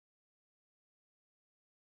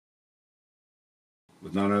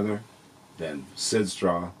with none other than Sid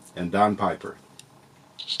Straw and Don Piper.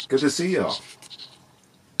 Good to see y'all.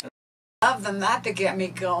 Love them, that to get me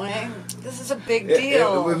going. This is a big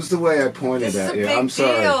deal. It was the way I pointed at you. I'm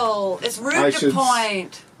sorry. This is a big deal. It's rude to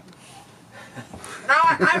point. No,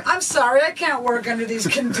 I'm sorry. I can't work under these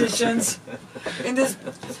conditions. In this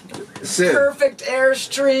perfect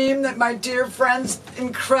Airstream that my dear friend's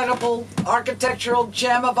incredible architectural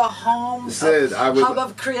gem of a home, hub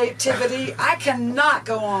of creativity. I cannot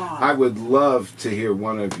go on. I would love to hear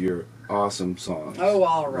one of your awesome songs. Oh,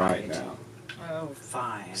 all right. Right now. Oh,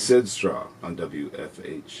 fine. Sid Straw on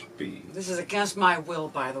WFHB. This is against my will,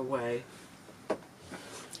 by the way.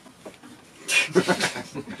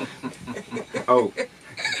 Oh,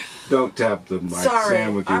 don't tap the mic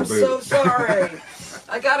stand with your boot. I'm so sorry.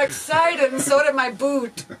 I got excited and so did my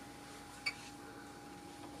boot.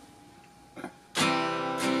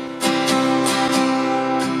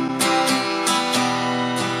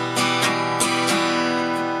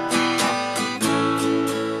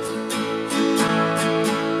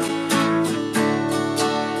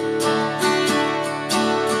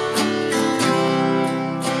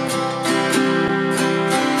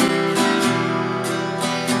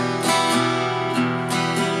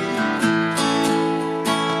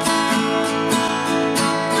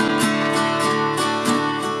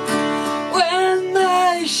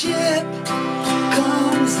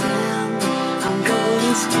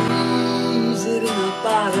 Squeeze it in a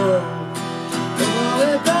bottle, throw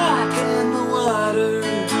it back in the water,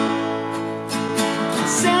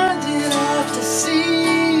 send it off to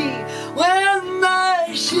sea. When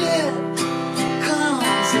my ship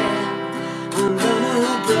comes in, I'm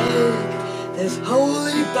gonna break this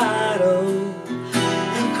holy bottle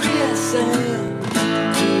and christen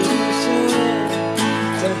the ocean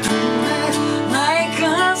to whom my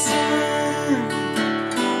concern.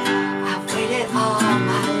 I've waited all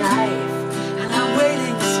my life, and I'm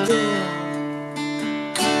waiting still.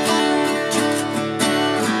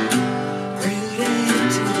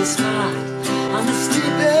 Rooted to the spot on the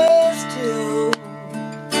steepest hill.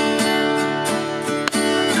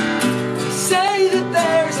 We say that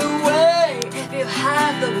there's a way if you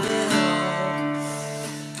have the will.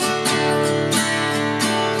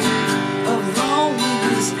 Of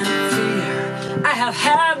loneliness and fear, I have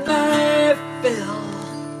had my fill.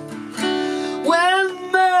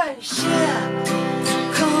 When my ship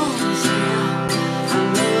comes in,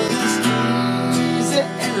 I'm gonna squeeze it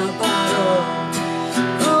in a bottle,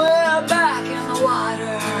 throw it back in the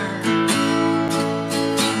water,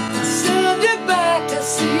 send it back to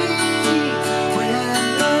sea.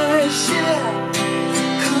 When my ship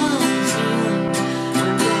comes in,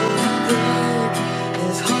 I'm gonna break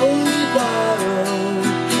this holy bottle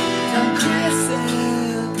and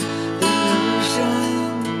christen the ocean.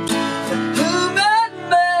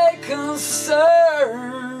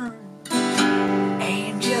 Concern.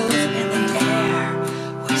 Angels in the air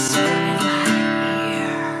whisper in my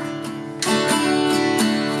ear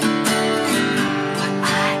what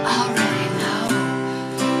I already know,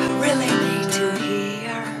 but really need to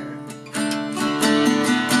hear.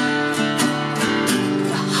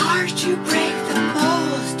 The heart you break the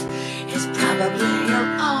most is probably your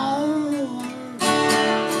own.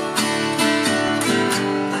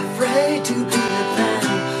 Afraid to be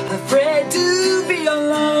afraid to be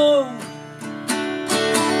alone.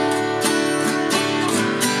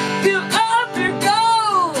 Give up your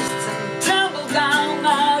ghosts and tumble down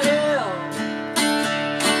that hill.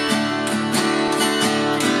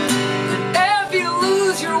 And if you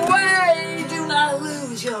lose your way, do not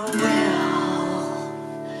lose your will.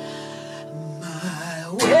 My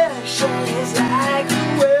wish is like the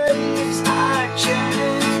waves are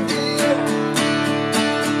churning dear.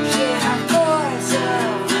 Yeah, voice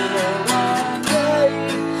of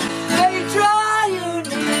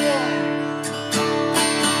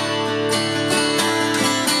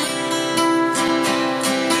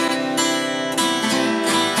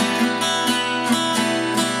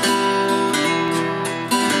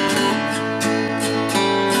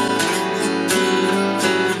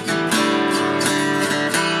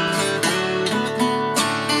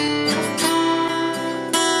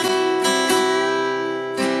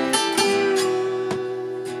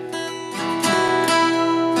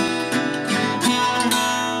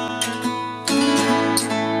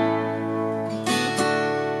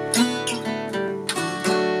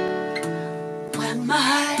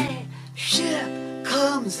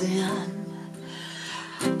in,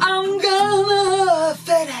 I'm gonna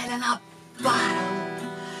fit it in a bottle,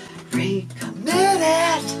 recommit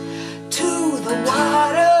it to the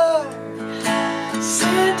water,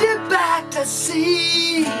 send it back to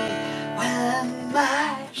sea. when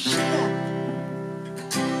my ship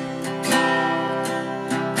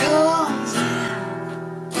comes in,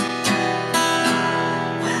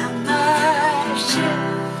 when my ship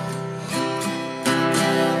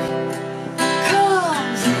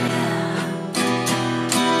comes in.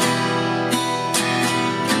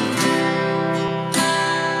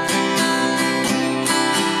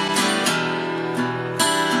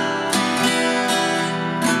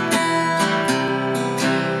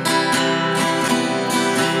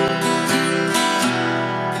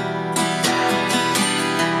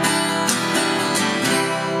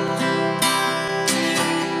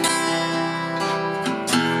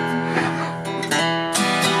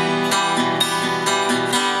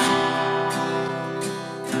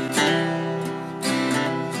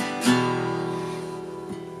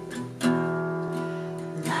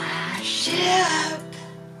 My ship,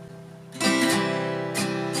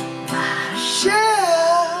 my ship,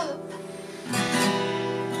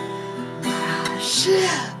 my ship,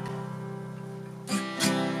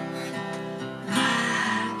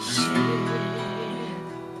 my ship.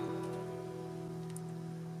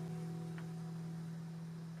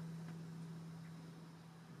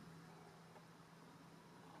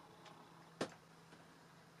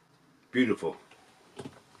 Beautiful.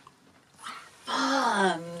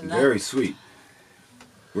 Fun. Very sweet.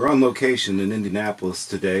 We're on location in Indianapolis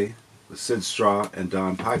today with Sid Straw and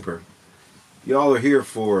Don Piper. Y'all are here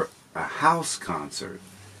for a house concert.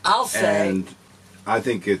 I'll say. And I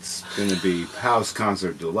think it's going to be House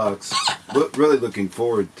Concert Deluxe. Really looking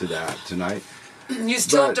forward to that tonight. You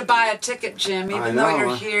still have to buy a ticket, Jim, even though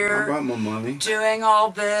you're here. I brought my money. Doing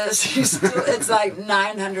all this. You still, it's like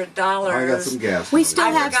 $900. I got some gas. We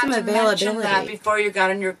still have some I forgot to mention that availability. before you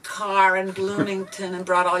got in your car in Bloomington and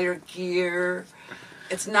brought all your gear.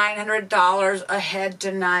 It's $900 a head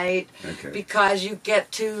tonight because you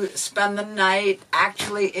get to spend the night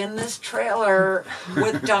actually in this trailer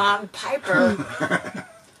with Don Piper,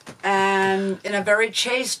 and in a very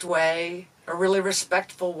chaste way, a really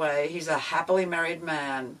respectful way. He's a happily married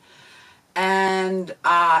man, and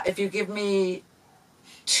if you give me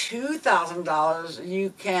 $2,000,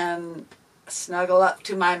 you can snuggle up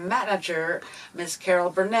to my manager, Miss Carol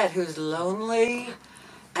Burnett, who's lonely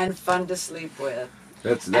and fun to sleep with.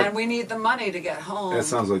 And we need the money to get home. That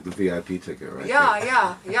sounds like the VIP ticket, right?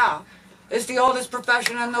 Yeah. It's the oldest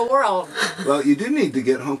profession in the world. Well, you do need to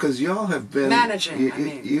get home because y'all have been...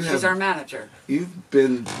 Managing, she's our manager. You've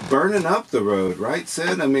been burning up the road, right,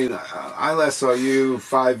 Sid? I mean, I last saw you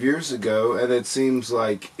 5 years ago, and it seems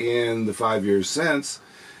like in the 5 years since,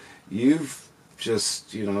 you've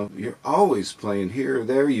just, you're always playing here or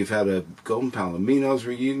there. You've had a Golden Palominos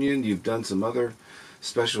reunion. You've done some other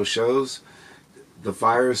special shows. The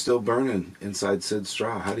fire is still burning inside Sid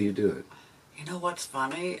Straw. How do you do it? You know what's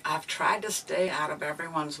funny? I've tried to stay out of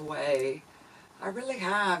everyone's way. I really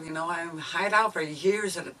have. I hide out for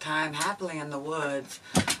years at a time, happily in the woods,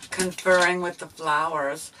 conferring with the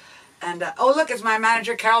flowers. And, oh, look, it's my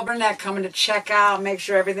manager, Carol Burnett, coming to check out, make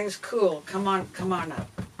sure everything's cool. Come on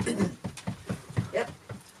up. Yep.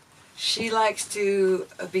 She likes to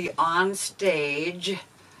be on stage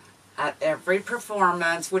at every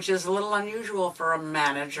performance, which is a little unusual for a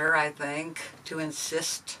manager, I think, to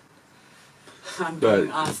insist on being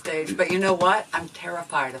on stage. But you know what? I'm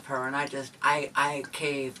terrified of her, and I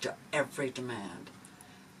cave to every demand.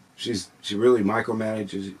 She really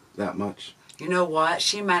micromanages that much? You know what?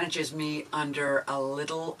 She manages me under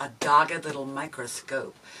a dogged little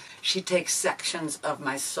microscope. She takes sections of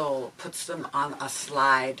my soul, puts them on a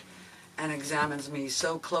slide, and examines me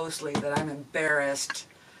so closely that I'm embarrassed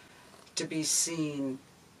to be seen.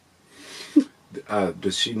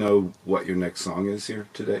 Does she know what your next song is here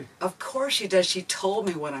today? Of course she does. She told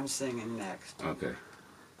me what I'm singing next. Okay.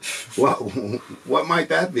 What might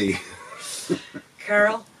that be?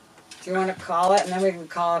 Carol, do you want to call it, and then we can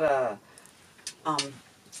call it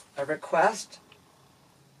a request?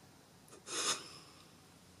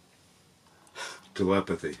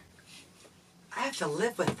 Telepathy. I have to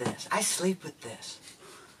live with this. I sleep with this.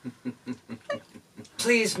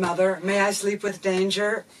 Please, Mother, may I sleep with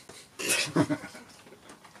danger?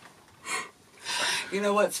 You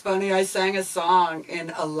know what's funny? I sang a song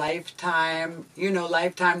in a Lifetime,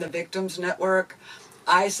 Lifetime, the Victims Network.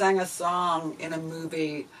 I sang a song in a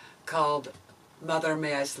movie called Mother,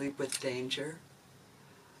 May I Sleep with Danger.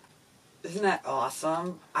 Isn't that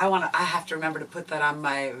awesome? I have to remember to put that on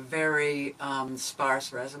my very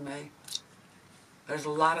sparse resume. There's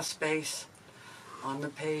a lot of space on the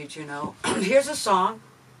page, Here's a song.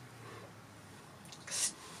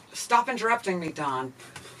 Stop interrupting me, Don.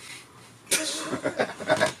 This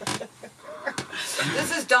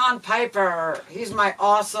is Don John Piper. He's my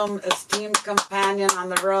awesome, esteemed companion on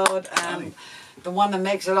the road, and the one that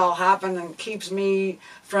makes it all happen and keeps me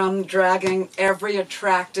from dragging every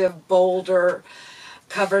attractive boulder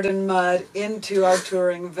covered in mud into our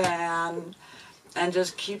touring van, and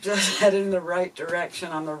just keeps us headed in the right direction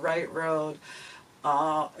on the right road.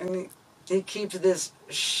 And he keeps this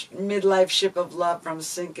midlife ship of love from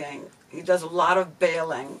sinking. He does a lot of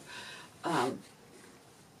bailing.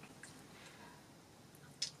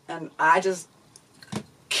 And I just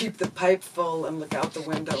keep the pipe full and look out the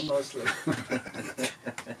window mostly.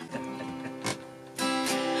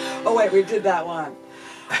 Oh wait, we did that one.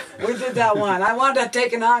 I wanted to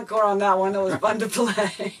take an encore on that one. It was fun to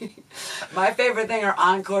play. My favorite thing are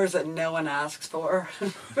encores that no one asks for.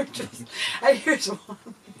 Hey, here's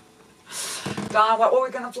one. Don, what were we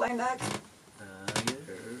going to play next?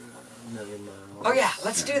 Oh yeah,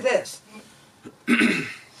 let's do this.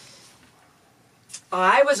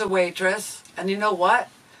 I was a waitress, and you know what?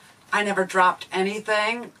 I never dropped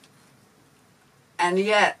anything, and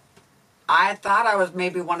yet I thought I was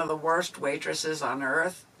maybe one of the worst waitresses on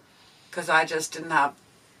earth because I just didn't have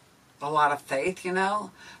a lot of faith, you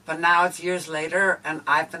know. But now it's years later, and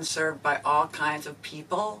I've been served by all kinds of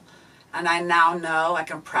people, and I now know, I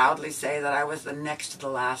can proudly say that I was the next to the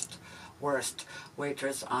last worst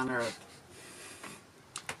waitress on earth.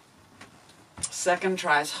 Second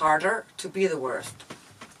tries harder to be the worst,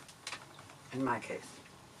 in my case.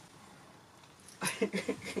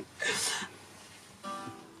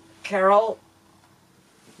 Carol,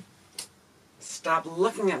 stop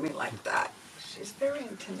looking at me like that. She's very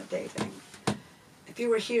intimidating. If you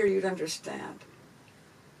were here, you'd understand.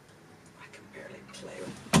 I can barely play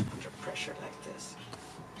under pressure like this.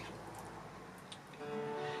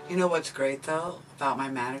 You know what's great, though, about my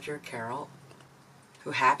manager, Carol,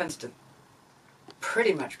 who happens to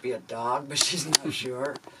pretty much be a dog, but she's not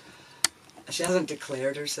sure. She hasn't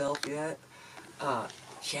declared herself yet.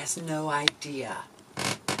 She has no idea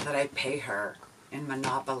that I pay her in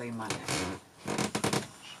Monopoly money.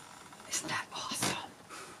 Isn't that awesome?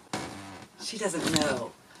 She doesn't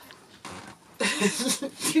know.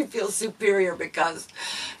 She feels superior because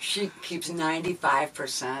she keeps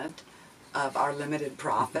 95% of our limited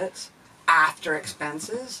profits after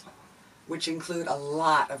expenses, which include a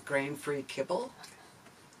lot of grain-free kibble.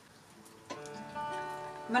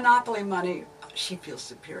 Monopoly money, she feels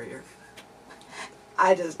superior.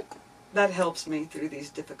 That helps me through these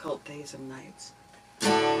difficult days and nights.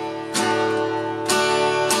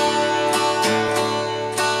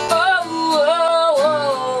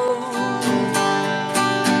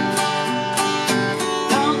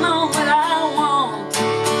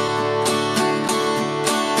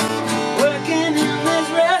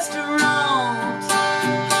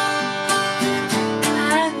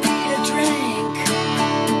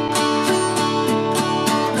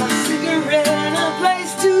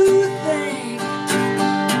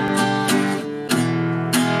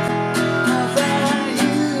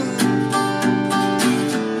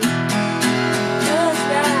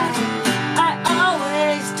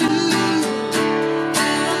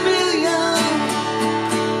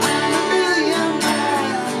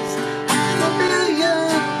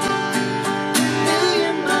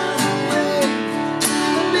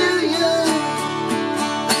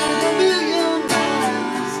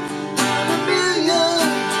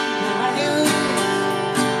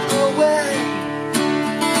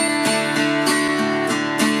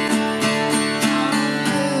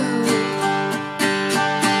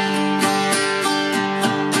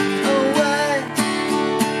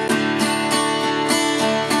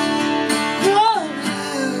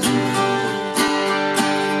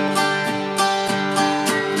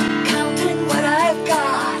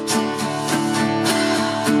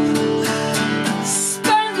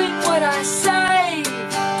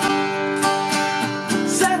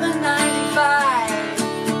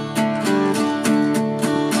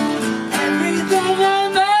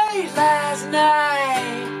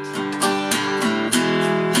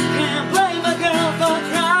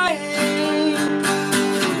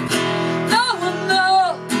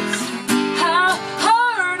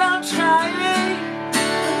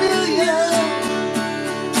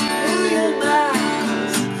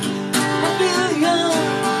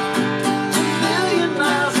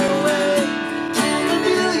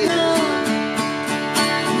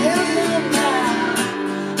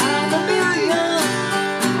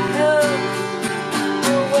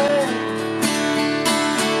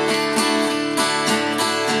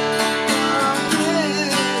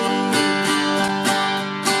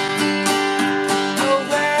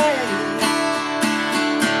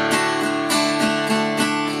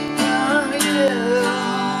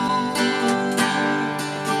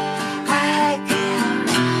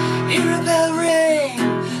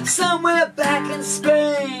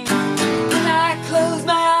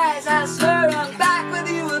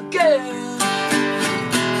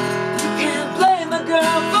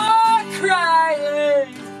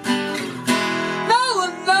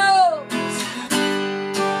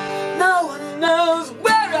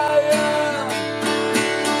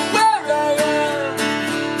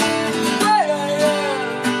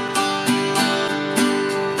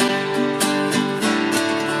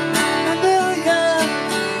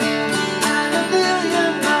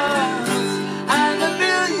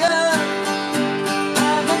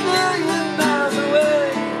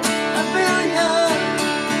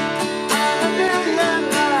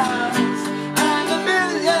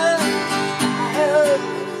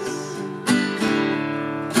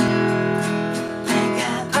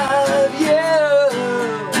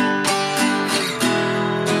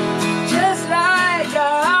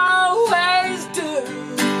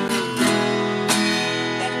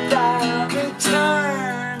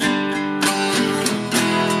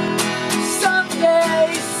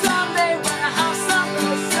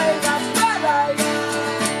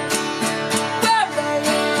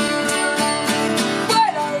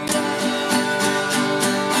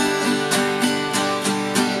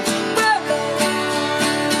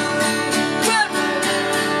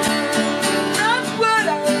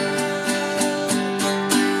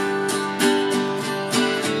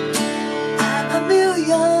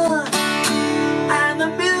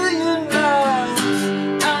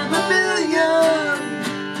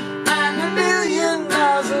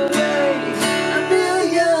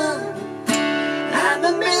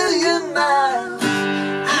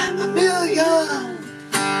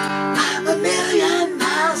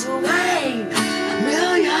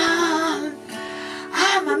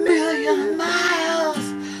 million miles.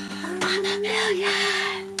 I'm a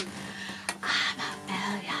million. I'm a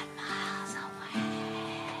million miles away.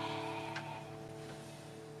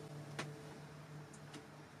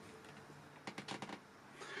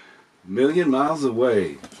 Million Miles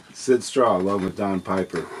Away. Sid Straw along with Don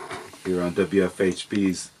Piper here on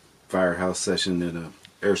WFHB's Firehouse Session in a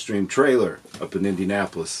Airstream trailer up in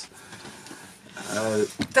Indianapolis.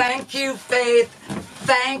 Thank you, Faith.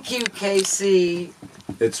 Thank you, Casey.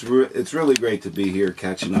 It's really great to be here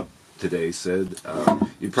catching up today, Sid.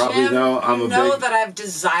 You probably Jim, know you know that I've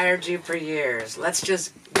desired you for years. Let's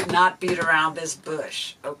just not beat around this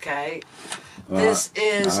bush, okay? This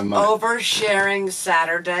is Oversharing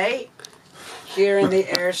Saturday here in the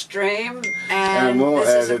Airstream, and we'll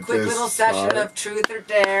this is a edit quick this little session part. of Truth or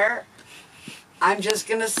Dare. I'm just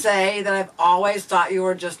going to say that I've always thought you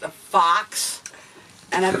were just a fox,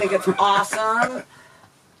 and I think it's awesome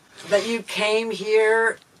that you came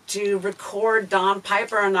here to record Don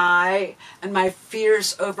Piper and I and my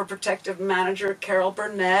fierce overprotective manager Carol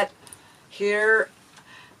Burnett here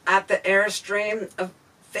at the Airstream of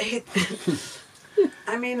Faith.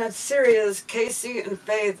 I mean, it's serious. Casey and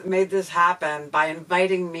Faith made this happen by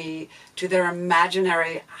inviting me to their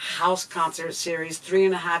imaginary house concert series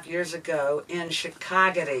 3.5 years ago in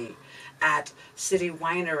Chicago at City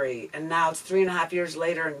Winery. And now it's 3.5 years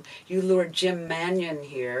later, and you lured Jim Mannion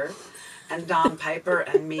here, and Don Piper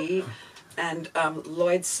and me, and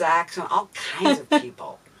Lloyd Sachs, and all kinds of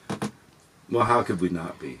people. Well, how could we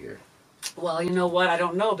not be here? Well, you know what? I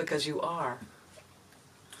don't know, because you are.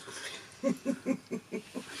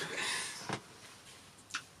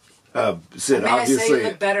 Sid, I obviously, say you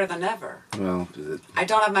look better than ever. Well, I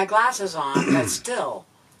don't have my glasses on, but still.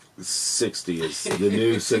 60 is the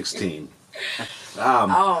new 16.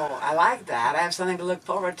 Oh, I like that. I have something to look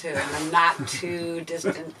forward to in the not too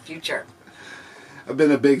distant future. I've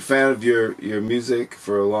been a big fan of your music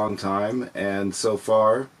for a long time, and so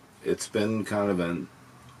far it's been kind of an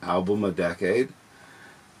album a decade.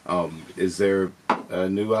 Is there a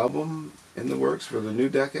new album in the works for the new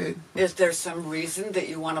decade? Is there some reason that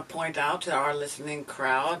you want to point out to our listening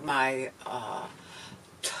crowd my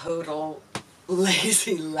total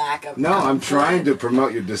lazy lack of No, I'm trying to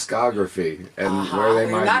promote your discography and where they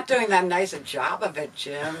might... You're not doing that nice a job of it,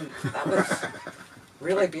 Jim. That was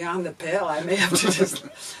really beyond the pale. I may have to just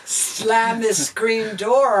slam this screen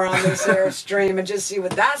door on this Airstream and just see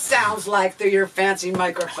what that sounds like through your fancy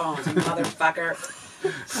microphones, motherfucker.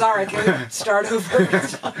 Sorry, can we start over?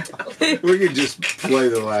 We could just play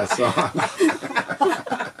the last song.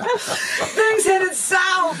 Things headed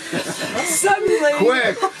south suddenly.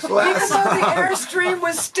 Quick! Even though the Airstream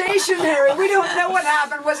was stationary, we don't know what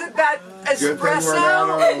happened. Was it that Good thing we're not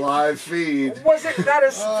on espresso? a live feed. Was it that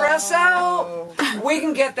espresso? We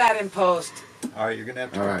can get that in post. All right, you're going to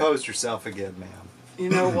have to compose yourself again, ma'am. You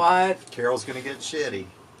know what? Carol's going to get shitty.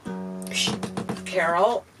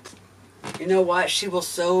 Carol, you know what? She will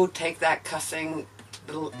so take that cussing,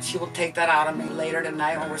 she will take that out of me later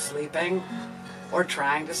tonight when we're sleeping or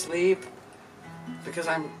trying to sleep, because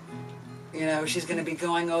she's going to be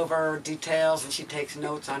going over details, and she takes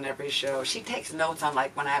notes on every show. She takes notes on,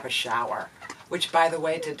 like, when I have a shower, which, by the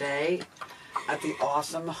way, today at the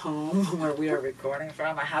awesome home where we are recording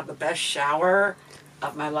from, I have the best shower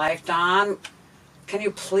of my life. Don, can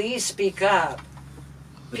you please speak up?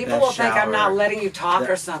 People will think I'm not letting you talk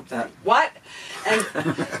or something. What? And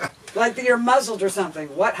like that you're muzzled or something.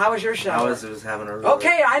 What? How was your shower? I was having a really...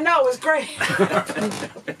 Okay, I know. It was great.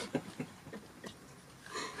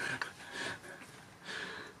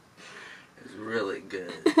 It's really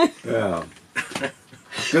good. Yeah.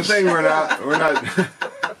 Good thing we're not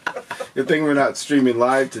good thing we're not streaming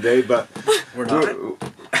live today, but We're not.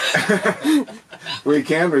 we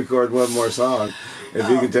can record one more song. If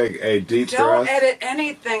you can take a deep breath. Don't edit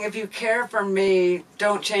anything. If you care for me,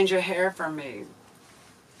 don't change your hair for me.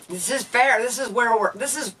 This is fair. This is where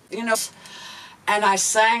and I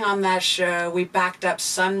sang on that show. We backed up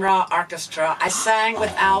Sun Ra Orchestra. I sang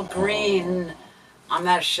with Al Green on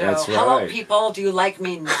that show. That's right. Hello, people. Do you like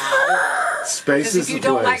me now? Space Because is if you the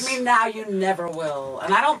don't place. like me now, you never will.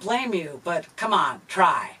 And I don't blame you, but come on,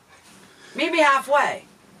 try. Meet me halfway.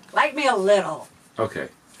 Like me a little. Okay.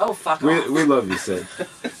 Oh, fuck off. We love you, Sid.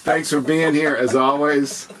 Thanks for being here, as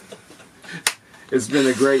always. It's been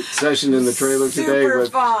a great session in the trailer today Super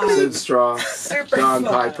with fun. Sid Straw, Super Don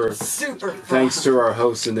fun. Piper. Super fun. Thanks to our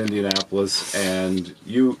hosts in Indianapolis, and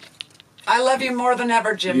you I love you more than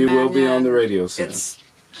ever, Jim will be Mannion. on the radio soon. It's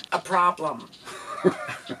a problem.